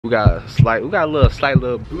We got a slight little.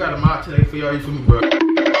 We got a mod today for y'all, you feel me, bro? Get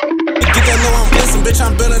that low, I'm blessing, bitch,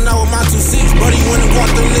 I'm building out with my 2-6. Buddy, when they walk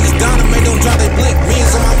them niggas down and make them drop they blink.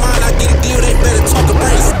 Millions on my mind, I get a deal, they better talk a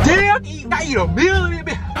brains. Damn, I eat a meal in it,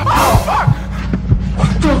 bitch. Oh, fuck.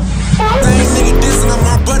 Same nigga dissing on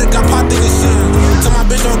my brother, got popped in his shit. Tell my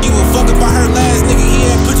bitch don't give a fuck about her last nigga. He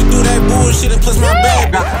ain't put you through that bullshit and plus my bag.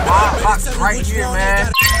 Got the mod box right here, man.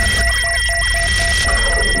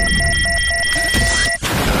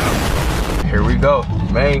 Here we go,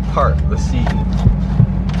 main part. Let's see.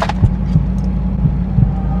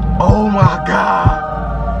 Oh my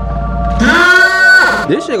god! Damn!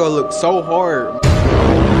 This shit gonna look so hard.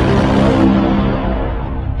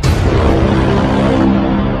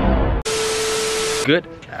 Good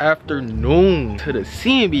afternoon to the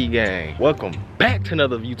CMB gang. Welcome back to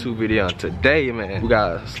another YouTube video. And today, man, we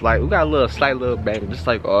got a slight little bang, just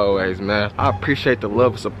like always, man. I appreciate the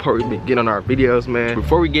love and support we've been getting on our videos, man.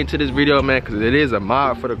 Before we get into this video, man, because it is a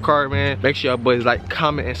mod for the car, man, make sure y'all boys like,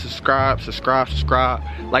 comment, and subscribe.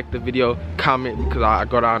 Like the video, comment, because I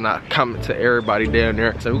go down and I comment to everybody down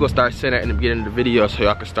there. So we're gonna start saying that in the beginning of the video so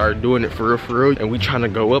y'all can start doing it for real. And we trying to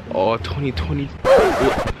go up all 2024?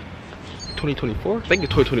 I think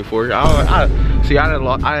it's 2024. I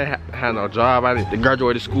didn't have no job. I didn't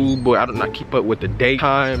graduate school, but I did not keep up with the day,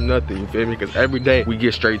 time, nothing, you feel me? Because every day we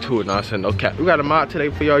get straight to it, and I said no cap. We got a mod today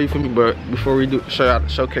for y'all, you feel me? But before we do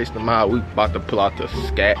showcase the mod, we about to pull out the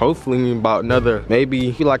scat. Hopefully in about another,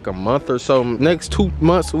 maybe like a month or so. Next 2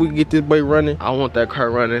 months we get this boy running. I want that car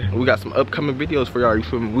running. We got some upcoming videos for y'all, you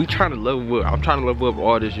feel me? We trying to level up. I'm trying to level up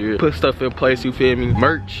all this year. Put stuff in place, you feel me?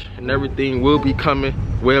 Merch and everything will be coming.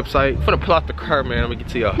 Website. I'm gonna pull out the car, man. Let me get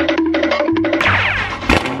to y'all.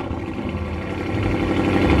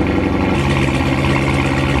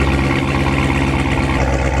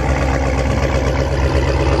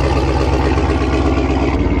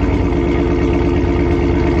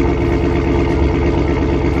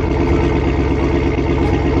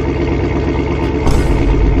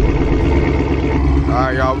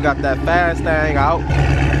 Alright, y'all, we got that fast thing out.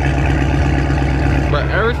 But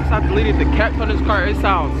ever since I deleted the caps on this car, it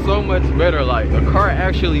sounds so much better. Like, the car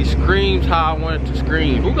actually screams how I want it to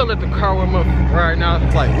scream. We're gonna let the car warm up right now.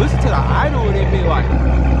 It's like, listen to the idle and it be like,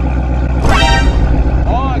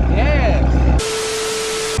 all gas.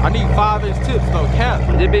 I need 5-inch tips, no cap.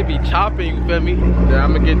 It may be chopping, you feel me? Then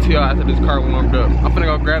I'm gonna get to y'all after this car warmed up. I'm finna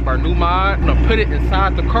go grab our new mod. I'm gonna put it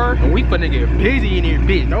inside the car, and we finna get busy in here,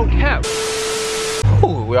 bitch, no cap.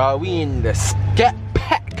 Ooh, y'all, we in the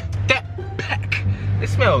Scatpack. It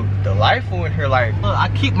smells delightful in here. Like, look, I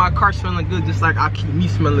keep my car smelling good just like I keep me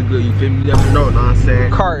smelling good, you feel me? You never know what I'm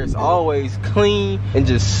saying? Car is always clean and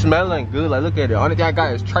just smelling good. Like, look at it. Only thing I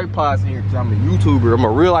got is tripods in here because I'm a YouTuber. I'm a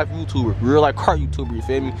real life YouTuber, real life car YouTuber, you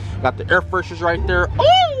feel me? Got the air fresheners right there.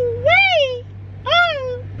 Oh, wait!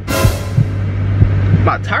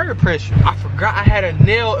 My tire pressure. I forgot I had a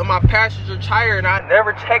nail in my passenger tire and I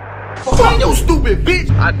never checked. Fuck you, stupid bitch!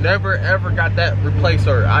 I never ever got that replaced,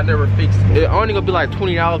 or I never fixed it. It only gonna be like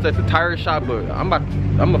 $20 at the tire shop, but I'm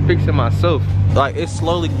gonna fix it myself. Like, it's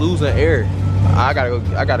slowly losing air. I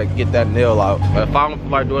gotta get that nail out. But if I don't feel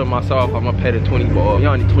like doing it myself, I'm gonna pay the 20 bucks. You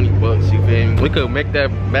only 20 bucks, you feel me? We could make that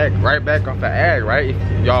right back off the ad, right?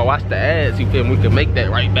 If y'all watch the ads, you feel me? We could make that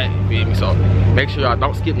right back, you feel me? So make sure y'all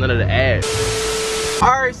don't skip none of the ads.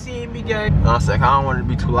 Alright, CMB gang. No, I'm saying, I don't want it to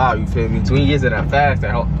be too loud, you feel me? 20 years of that fast,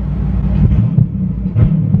 that help.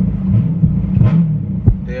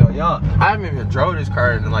 Hell yeah. I haven't even drove this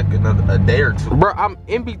car in like a day or two. Bro, I'm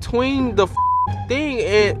in between the thing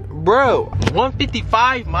and, bro,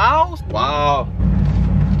 155 miles? Wow.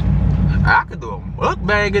 I could do a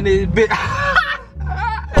mukbang in this bitch.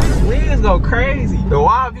 This lens go crazy. The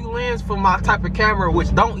wide view lens for my type of camera,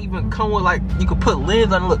 which don't even come with, like, you could put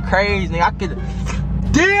lens on it, look crazy. I could,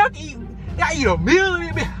 damn, I eat a meal in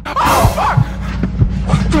it, bitch. Oh, fuck.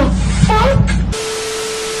 What the fuck?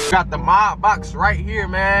 Got the mod box right here,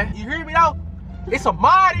 man. You hear me though? It's a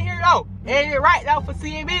mod in here though. Ain't it right though for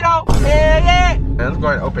CMB though? Hell yeah. Man, let's go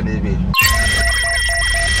ahead and open this bitch.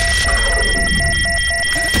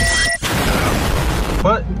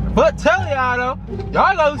 But tell y'all though,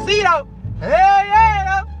 y'all gonna see though. Hell yeah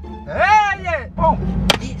though. Hell yeah. Boom.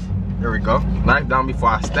 Yes. There we go. Knife down before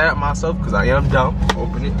I stab myself because I am dumb.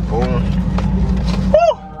 Open it. Boom.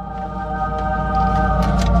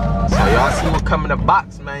 Y'all see what come in the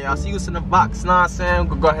box, man. Y'all see what's in the box, know what I'm saying?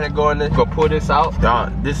 We're gonna go ahead and go in there. We're gonna pull this out.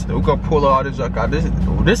 Y'all, we're gonna pull all this junk out.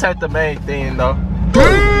 This ain't the main thing though.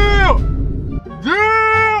 Damn!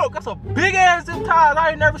 Damn! Got some big ass zip ties. I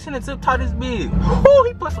ain't never seen a zip tie this big. Woo,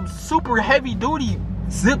 he put some super heavy duty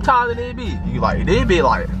zip ties in it. You like, it be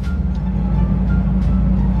like,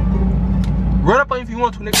 Run up on you if you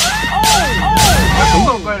want to, nigga. Oh! We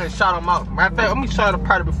gonna go ahead and shout him out. Matter of fact, let me shout out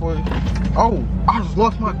Prada before. Oh, I just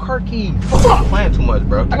lost my car keys. I'm playing too much,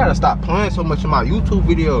 bro. I gotta stop playing so much in my YouTube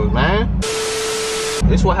videos, man.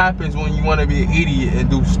 This is what happens when you want to be an idiot and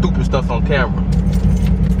do stupid stuff on camera.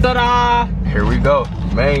 Ta-da! Here we go.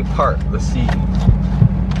 Main part. Let's see.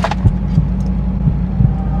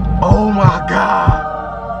 Oh my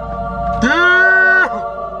god. Damn!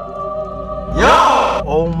 Yo!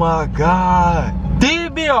 Oh my god. This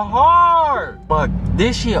be hard. But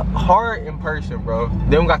this shit hard in person, bro.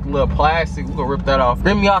 Then we got the little plastic. We gonna rip that off.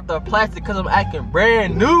 Rip me off the plastic because I'm acting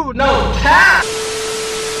brand new. No cap.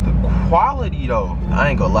 The quality though. I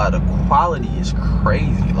ain't gonna lie. The quality is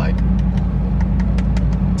crazy. Like,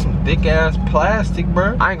 some thick ass plastic,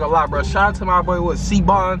 bro. I ain't gonna lie, bro. Shout out to my boy with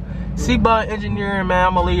C-Bond Engineering, man.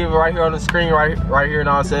 I'm gonna leave it right here on the screen, right here, you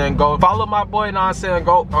know what I'm saying? Go follow my boy, you know what I'm saying?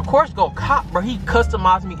 Go, of course, go cop, bro. He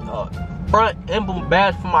customized me front emblem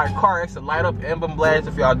badge for my car. It's a light up emblem badge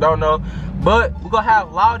if y'all don't know. But we're gonna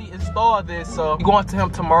have Loudy install this, so we going to him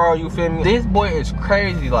tomorrow, you feel me? This boy is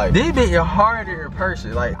crazy. Like, this bit is harder in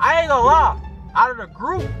person. Like, I ain't gonna lie, out of the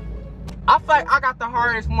group, I feel like I got the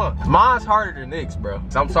hardest one. Mine's harder than Nick's, bro.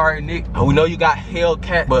 So I'm sorry, Nick. We know you got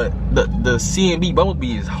Hellcat, but the CMB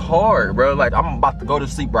Bumblebee is hard, bro. Like, I'm about to go to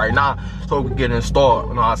sleep right now so we can get it installed,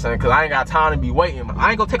 you know what I'm saying? Because I ain't got time to be waiting.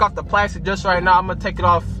 I ain't gonna take off the plastic just right now. I'm gonna take it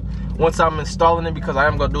off once I'm installing it because I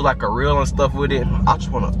am gonna do like a reel and stuff with it. I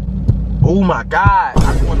just wanna, oh my God.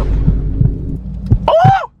 I just wanna,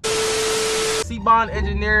 oh! C-Bond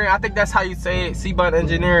Engineering, I think that's how you say it. C-Bond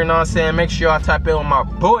Engineering, you know what I'm saying? Make sure y'all tap in with my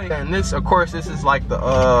boy. And this, of course, this is like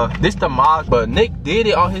the mod, but Nick did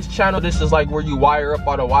it on his channel. This is like where you wire up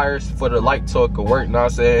all the wires for the light so it could work, you know what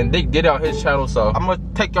I'm saying? Nick did it on his channel, so I'm gonna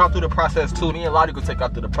take y'all through the process too. Me and Lottie gonna take y'all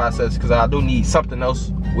through the process because I do need something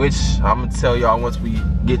else, which I'm gonna tell y'all once we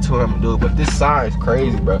get to him and do it. But this sign is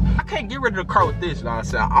crazy, bro. I can't get rid of the car with this, you know what I'm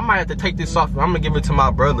saying? I might have to take this off and I'm gonna give it to my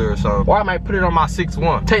brother or something. Or I might put it on my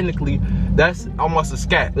 6'1". Technically, that's almost a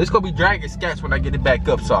scat. It's gonna be dragging scats when I get it back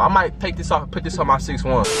up. So I might take this off and put this on my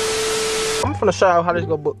 6'1". I'm finna show you how this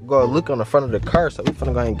go look on the front of the car. So we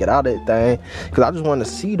finna go ahead and get out of that thing. Cause I just wanna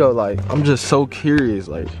see though, like, I'm just so curious.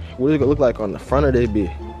 Like, what is it gonna look like on the front of this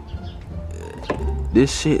bitch?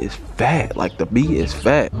 This shit is fat. Like, the beat is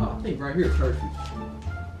fat. I think right here is perfect.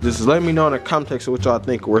 Just let me know in the comment section what y'all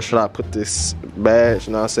think. Where should I put this badge?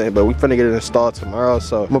 You know what I'm saying? But we finna get it installed tomorrow.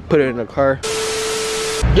 So I'm gonna put it in the car.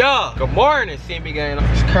 Yo, good morning, CMB gang.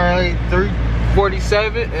 It's currently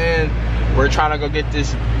 3:47 and we're trying to go get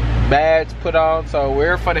this badge put on. So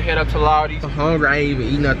we're finna head up to Loudy's. I'm hungry, I ain't even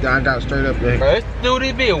eat nothing. I got straight up there. Bro, this dude,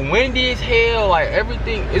 it be windy as hell. Like,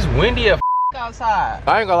 everything is windy as outside.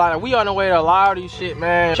 I ain't gonna lie, we on the way to Loudy's shit,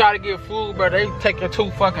 man. Try to get food, bro. They taking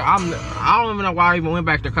too fucking, I don't even know why I even went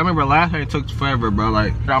back there. I remember last time it took forever, bro.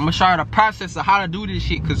 Like, I'm gonna show you the process of how to do this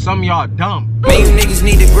shit, cause some of y'all dumb. Man, you niggas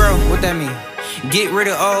need to grow. What that mean? Get rid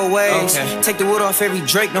of old ways. Okay. Take the wood off every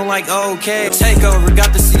Drake, don't like okay. Takeover,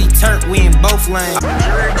 got the city turned, we in both lanes.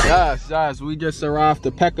 Yes, we just arrived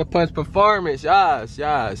to Pack a Punch Performance. Yes.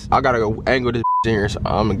 I gotta go angle this in here, so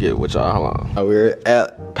I'm gonna get with y'all. Hold on. We're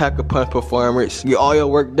at Pack a Punch Performance. Get all your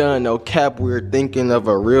work done, no cap. We're thinking of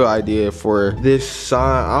a real idea for this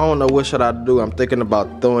sign. I don't know what should I do. I'm thinking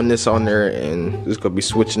about throwing this on there and just gonna be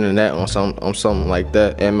switching to that on something like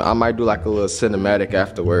that. And I might do like a little cinematic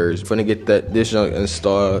afterwards. Finna get this junk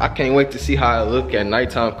installed. I can't wait to see how it look at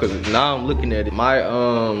nighttime because now I'm looking at it. My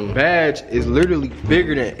badge is literally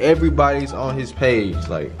bigger than everybody's on his page.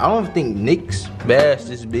 Like, I don't think Nick's badge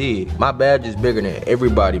is big. My badge is bigger than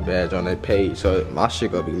everybody badge on that page, so my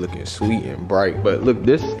shit gonna be looking sweet and bright. But look,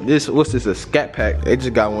 this what's this, a Scatpack? They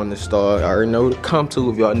just got one installed. I already know to come to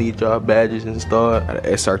if y'all need y'all badges installed. Got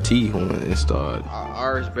an SRT one installed.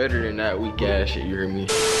 Ours better than that weak ass shit, you hear me?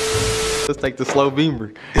 Let's take the slow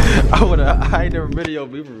beamer. I ain't never been in your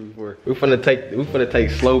beamer before. We finna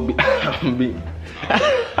take slow beamer.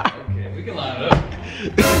 Okay, we can line it up.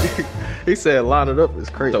 He said line it up,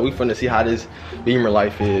 it's crazy. So we finna see how this beamer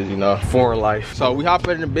life is, you know, foreign life. So we hop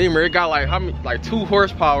in the beamer, it got like how many, like 2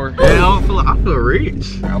 horsepower. Man, I feel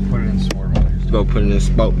rich. I'll put it in sport mode. Go put it in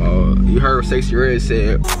sport mode. You heard what Stacey Red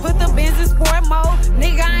said. Put the Benz in sport mode,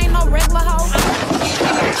 nigga, I ain't no regular hoe.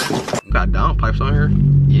 Got downpipes on here?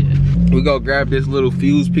 Yeah. We go grab this little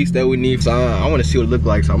fuse piece that we need. So I wanna see what it look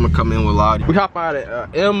like, so I'm gonna come in with Lottie. We hop out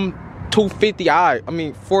at M250i, I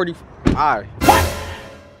mean 40i.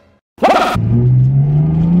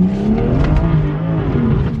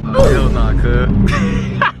 Oh, hell nah, cuz.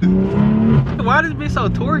 Why this bitch so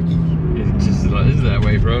torquey? It's that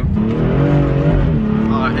way, bro.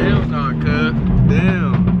 Oh, hell nah, cuz.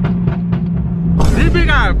 Damn. This bitch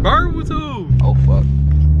got a burble too. Oh,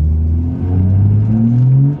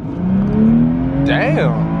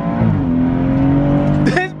 Damn.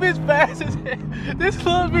 This bitch fast as hell. This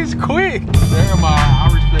little bitch quick. Damn, I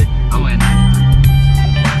respect you. I'm in.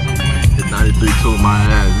 It's 93 my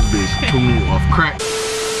ass. This bitch too off crack.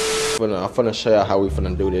 I'm finna show y'all how we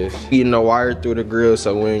finna do this. Feeding the wire through the grill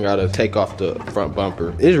so we ain't gotta take off the front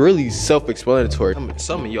bumper. It's really self-explanatory.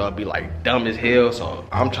 Some of y'all be like dumb as hell, so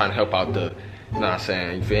I'm trying to help out the, you know what I'm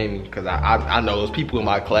saying, you feel me? Cause I know those people in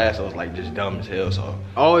my class I was like just dumb as hell, so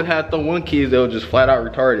I always had the one kids that was just flat out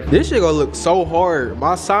retarded. This shit gonna look so hard.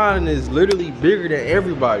 My sign is literally bigger than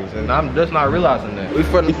everybody's and I'm just not realizing that. We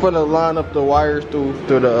finna line up the wires through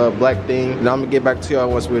the black thing, and I'm gonna get back to y'all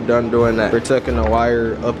once we're done doing that. We're tucking the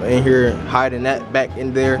wire up in here, hiding that back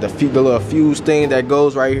in there. The little fuse thing that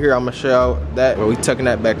goes right here, I'm gonna show y'all that, but we tucking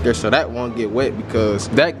that back there so that won't get wet, because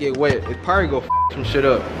if that get wet, it probably go some shit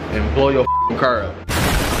up and blow your car up.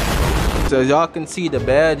 So as y'all can see, the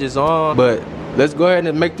badge is on, but let's go ahead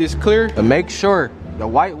and make this clear and make sure the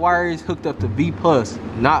white wire is hooked up to V+,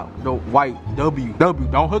 not the white W.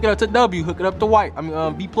 Don't hook it up to W, hook it up to white. I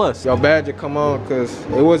mean V+. Your badge will come on because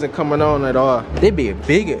it wasn't coming on at all. They be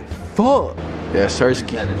big as fuck. Yeah,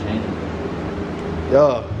 Sersky.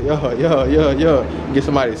 Yo. Get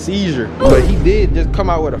somebody a seizure. But he did just come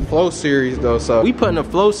out with a flow series though, so we putting a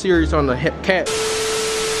flow series on the cat.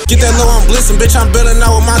 Get that low, I'm blissing, bitch, I'm building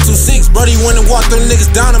out with my 2-6. Brody went and walked them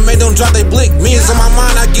niggas down and made them drop they blick. Me is on my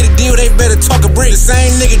mind, I get a deal, they better talk a brick. The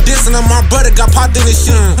same nigga dissing on my brother, got popped in this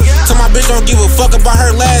shit. Tell my bitch don't give a fuck about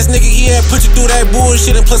her last nigga. He had put you through that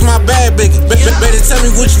bullshit and plus my bad bigger. Better tell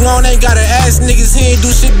me what you want, ain't gotta ask niggas. He ain't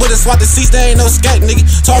do shit but to swat the seats, they ain't no scat nigga.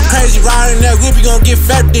 Talk crazy, riding that whip, you gon' get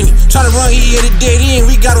fat in it. Tryna run, he hit a dead end,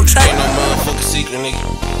 we got him trapped. Ain't no motherfucking secret, nigga.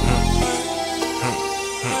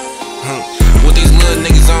 With these little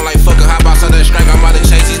niggas on like fuck a hot box on that strike, I'm about to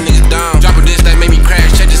chase these niggas down. Drop a disc that made me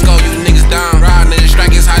crash, check the skull, you niggas down. Riding in the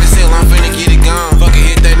strike, it's hot as hell, I'm finna get it gone. Fucking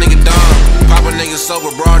hit that nigga down. Pop a nigga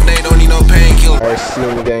sober, broad day, don't need no painkiller. Alright,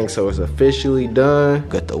 CM gang, so it's officially done.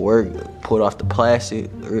 Got the work, pulled off the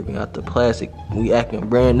plastic, ripping out the plastic. We acting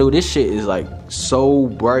brand new. This shit is like so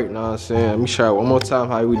bright, you know what I'm saying? Let me show you one more time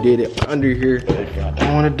how we did it under here. If y'all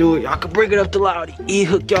don't wanna do it, y'all can bring it up to Loudy. He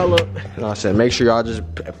hook y'all up. You know what I'm saying? Make sure y'all just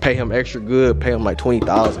pay him extra good, pay him like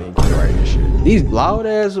 20,000 and get right this shit. These loud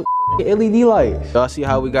ass LED lights. Y'all see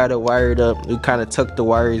how we got it wired up? We kind of tucked the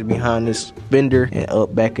wires behind this fender and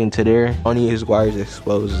up back into there. Only his wires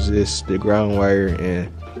exposes this, the ground wire, and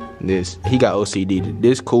this. He got OCD.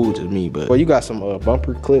 This cool to me, but well, you got some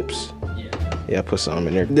bumper clips. Yeah, put some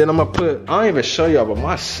in there. Then I'm gonna put, I don't even show y'all, but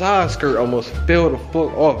my side skirt almost fell the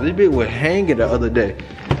fuck off. This bit was hanging the other day.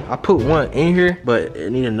 I put one in here, but I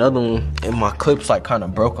need another one. And my clips like kind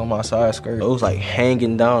of broke on my side skirt. It was like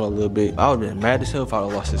hanging down a little bit. I would've been mad as hell if I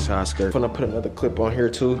would've lost this side skirt. I'm gonna put another clip on here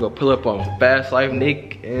too. Go pull up on Fast Life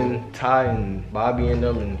Nick and Ty and Bobby and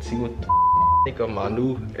them and see what the think of my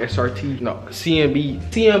new SRT, no,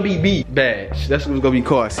 CMBB badge. That's what it's gonna be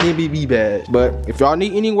called, CMBB badge. But if y'all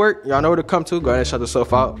need any work, y'all know where to come to. Go ahead and shout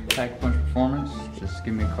yourself out. Pack Punch Performance, just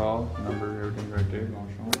give me a call. Number, everything right there.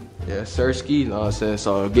 Yeah, Sersky, you know what I'm saying?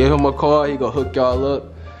 So give him a call, he gonna hook y'all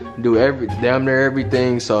up. Do damn near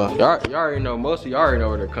everything. So y'all already know, most of y'all already know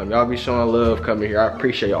where to come. Y'all be showing love coming here. I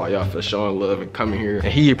appreciate all y'all for showing love and coming here.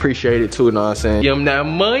 And he appreciate it too, you know what I'm saying? Give him that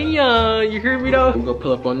money, you hear me though? We go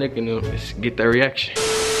pull up on Nick and them, just get that reaction.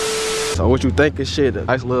 So what you think of shit? A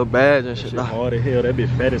nice little badge and shit. Hard as hell, that bitch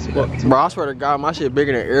fat as fuck. Bro, I swear to God, my shit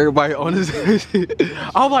bigger than everybody on this.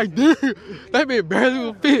 I was like, dude, that bitch barely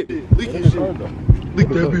will fit. Look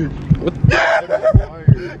at that bitch. What?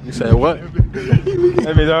 You said what?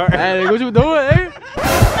 That bitch alright. Hey, what you doing, eh?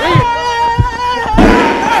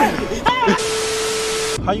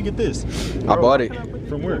 How you get this? I bought it.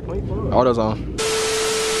 From where? AutoZone.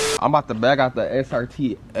 I'm about to bag out the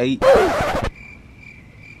SRT 8.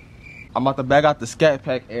 I'm about to bag out the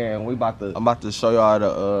Scatpack, and I'm about to show y'all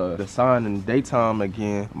the sign in the daytime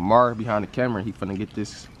again. Mar behind the camera, he finna get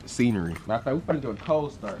this scenery. Matter of fact, we finna do a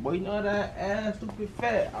cold start. Boy, you know that ass stupid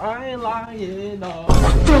fat. I ain't lying, no.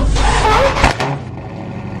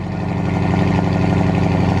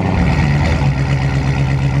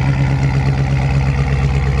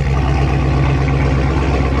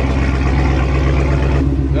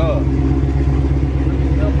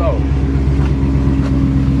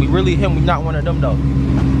 Really him, we not one of them though.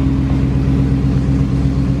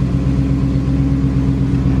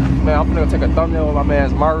 Man, I'm gonna take a thumbnail of my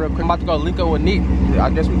man's Mario. I'm about to go link up with Neat.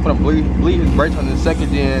 I guess we put a bleed his brakes on in a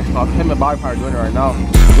second, then him and Bobby probably doing it right now.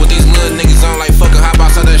 With these little niggas on like fuck a hot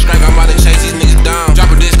box on that strike, I'm about to chase these niggas down.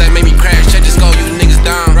 Drop a disc that made me crash, check the skull, you niggas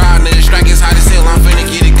down. Riding in the strike, it's hot as hell, I'm finna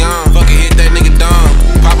get it gone. Fucking hit that nigga down.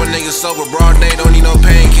 Pop a nigga sober, broad day, don't need no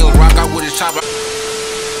painkiller. Rock out with his chopper.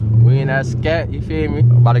 ass scat, you feel me?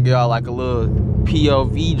 I'm about to get y'all like a little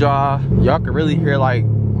POV drive. Y'all can really hear like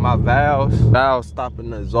my valves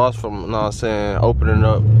stopping the exhaust from, you know what I'm saying, opening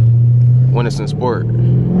up when it's in sport.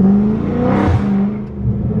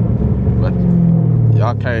 But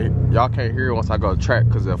y'all can't hear it once I go to track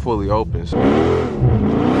because they're fully open. So.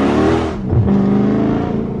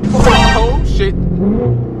 Oh shit.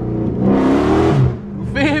 You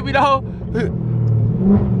feel me though?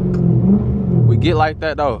 We get like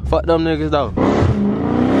that though. Fuck them niggas though.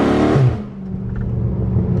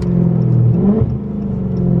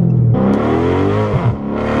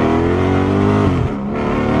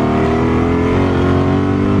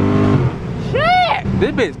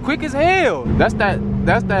 This bitch quick as hell. That's that,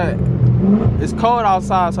 it's cold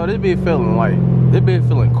outside, so this bitch feeling like, this bitch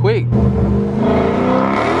feeling quick.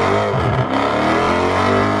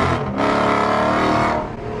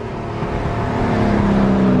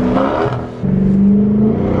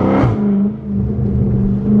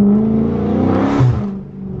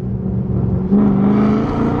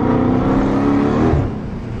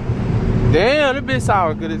 Damn, this bitch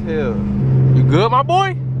sound good as hell. You good, my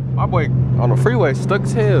boy? My boy on the freeway stuck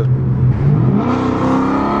as hell.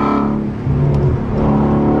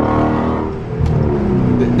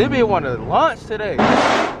 They be wanting to lunch today.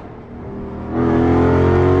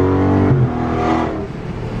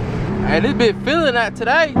 And this bitch feeling that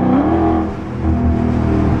today.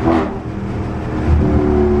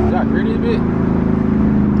 Y'all hear this bitch?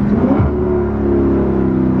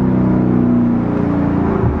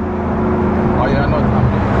 Oh yeah, I know it's not.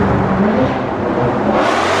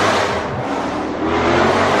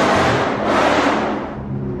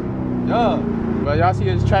 But y'all see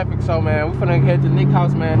this traffic, so man, we finna head to Nick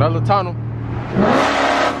house, man. Another tunnel.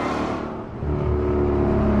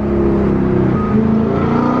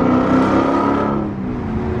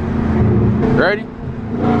 Ready?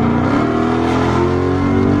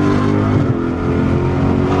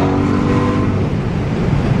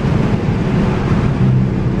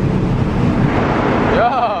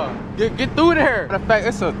 Yeah, get through there. Matter of fact,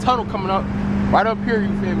 it's a tunnel coming up right up here. You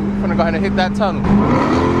feel me? We finna go ahead and hit that tunnel.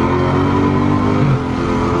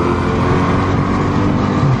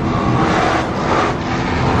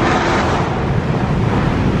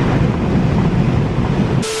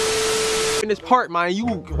 This part, man, you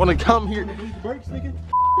wanna come here?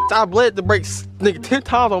 I bled the brakes, nigga, 10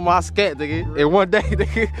 times on my scat, nigga, in one day,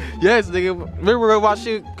 nigga. Yes, nigga. Remember when my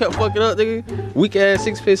shit kept fucking up, nigga? Weak ass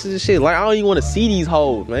 6 pieces and shit. Like, I don't even wanna see these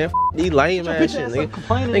hoes, man. F these lame ass shit, nigga.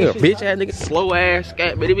 Nigga, bitch ass nigga, slow ass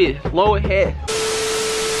scat, man. It be slow ahead.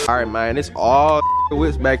 Alright, man, it's all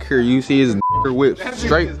whips back here. You see his whips.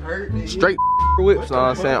 Straight whips, know what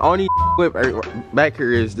I'm saying? Only whip back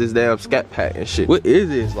here is this damn Scatpack and shit. What is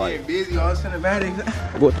this? Like, busy on cinematics.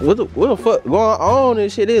 what the fuck going on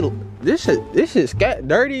and shit? This shit scat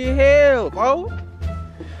dirty as hell, bro.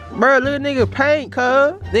 Bro, little nigga paint,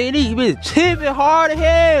 cuz. Nigga, these bitch chipping hard as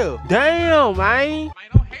hell. Damn, man. Man,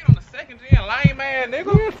 don't hate on the second gen lame ass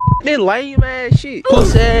nigga. Yeah, this lame ass shit.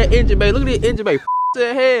 Pussy ass engine bay. Look at this engine bay.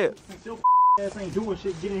 That head. Ass ain't doing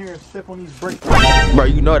shit. Get in here and step on these brakes. Bro,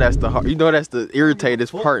 you know that's the irritating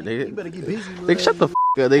part, nigga. You better get busy. Nigga, shut the f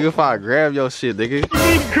up, nigga. If I grab your shit, nigga. You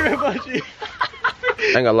need to grab my shit. I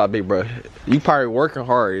ain't gonna lie, big bro. You probably working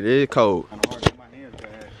hard. It is cold.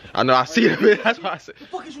 I know. I see it, man. That's why I said. What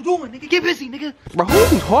the fuck is you doing, nigga? Get busy, nigga. Bro,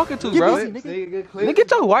 who you talking to, bro? Get busy, nigga. Nigga,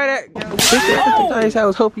 get your white ass. I said I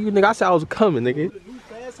was hoping you, nigga. I said I was coming, nigga. You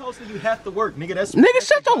fast house and you have to work, nigga. That's Nigga,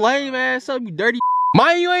 shut your lame ass up, you dirty.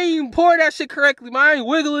 Man, you ain't even pour that shit correctly, man.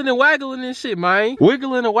 Wiggling and waggling and shit, man.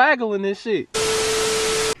 Wiggling and waggling and shit.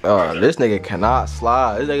 This nigga cannot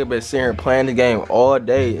slide. This nigga been sitting here playing the game all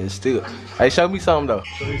day and still. Hey, show me something though.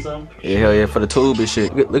 Show you something? Yeah, hell yeah, for the tube and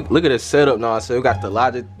shit. Look at the setup now. So we got the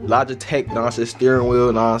Logitech now, steering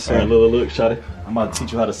wheel now. Alright, look, shawty. I'm about to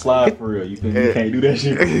teach you how to slide for real. You feel me? You can't do that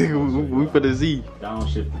shit. we for the Z.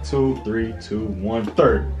 Downshift for 2, 3, 2, 1,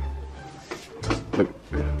 third. Look.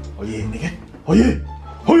 Oh yeah, nigga. Oh yeah.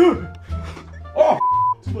 Oh yeah. Oh,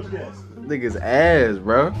 too much gas. Nigga's ass,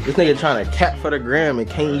 bro. This nigga trying to cap for the gram and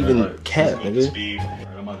can't even cap, nigga. Alright,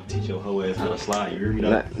 I'm about to teach your hoe ass how to slide. You hear me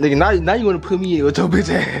though? Nigga, now you wanna put me in with your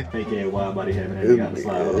bitch ass. Fake ass wide body having that nigga how to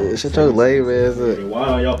slide. Shut your lame ass up. Hey, why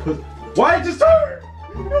don't y'all put? Why it just turned?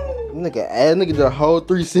 Nigga, add nigga the whole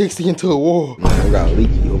 360 into a wall. I got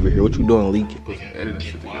leaky over here. What you doing, leaky?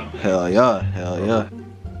 Hell yeah, hell yeah.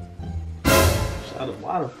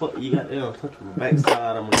 Why the fuck you got them touching the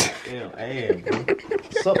backside of my damn ass, bro?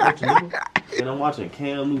 What's up with you, nigga? And I'm watching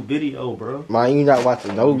Cam new video, bro. Man, you not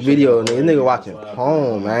watching no video, nigga. Nigga watching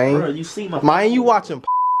porn, man. Bro, you see my man, you watching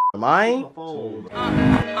man. phone.